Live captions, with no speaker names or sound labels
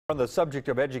On the subject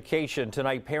of education,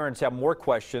 tonight parents have more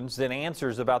questions than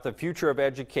answers about the future of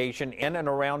education in and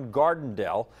around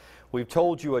Gardendale. We've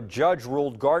told you a judge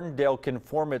ruled Gardendale can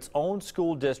form its own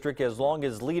school district as long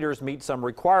as leaders meet some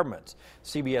requirements.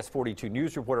 CBS 42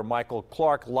 News reporter Michael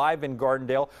Clark live in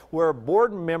Gardendale, where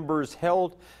board members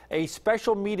held a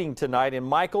special meeting tonight. And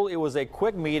Michael, it was a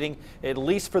quick meeting, at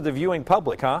least for the viewing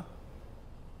public, huh?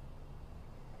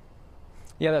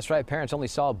 Yeah, that's right. Parents only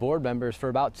saw board members for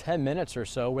about 10 minutes or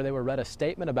so, where they were read a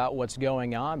statement about what's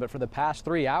going on. But for the past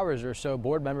 3 hours or so,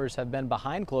 board members have been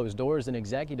behind closed doors in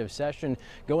executive session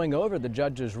going over the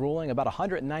judge's ruling, about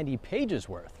 190 pages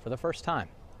worth for the first time.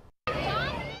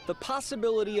 The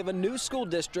possibility of a new school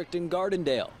district in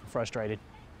Gardendale. Frustrated,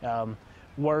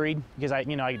 worried, because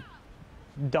I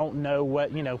don't know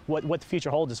what the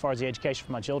future holds as far as the education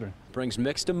for my children. Brings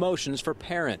mixed emotions for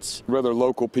parents. Rather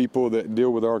local people that deal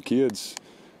with our kids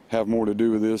have more to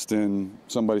do with this than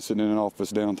somebody sitting in an office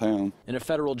downtown. In a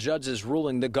federal judge's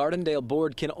ruling, the Gardendale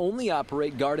board can only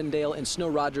operate Gardendale and Snow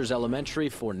Rogers Elementary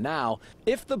for now.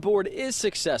 If the board is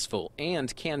successful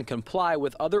and can comply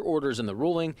with other orders in the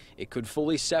ruling, it could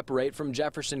fully separate from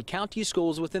Jefferson County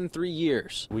schools within 3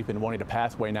 years. We've been wanting a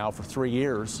pathway now for 3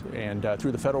 years, and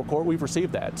through the federal court we've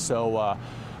received that. So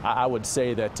I would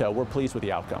say that we're pleased with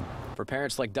the outcome. For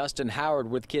parents like Dustin Howard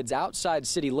with kids outside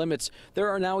city limits, there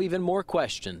are now even more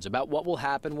questions about what will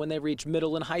happen when they reach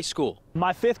middle and high school.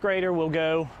 My 5th grader will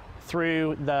go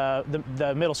through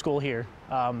the middle school here.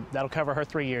 That'll cover her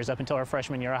 3 years up until her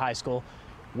freshman year of high school.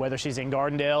 Whether she's in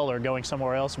Gardendale or going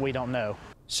somewhere else, we don't know.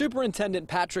 Superintendent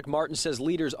Patrick Martin says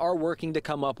leaders are working to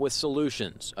come up with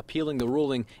solutions, appealing the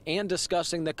ruling and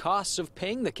discussing the costs of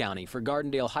paying the county for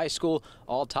Gardendale High School,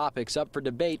 all topics up for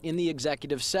debate in the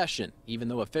executive session, even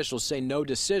though officials say no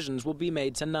decisions will be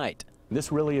made tonight.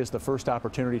 This really is the first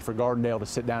opportunity for Gardendale to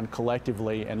sit down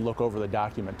collectively and look over the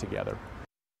document together.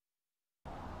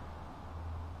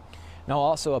 Now,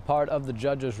 also a part of the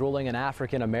judge's ruling, an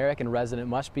African-American resident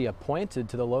must be appointed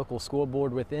to the local school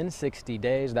board within 60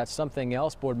 days. That's something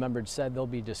else board members said they'll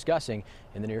be discussing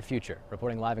in the near future.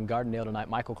 Reporting live in Gardendale tonight,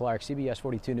 Michael Clark, CBS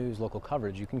 42 News, local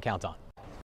coverage you can count on.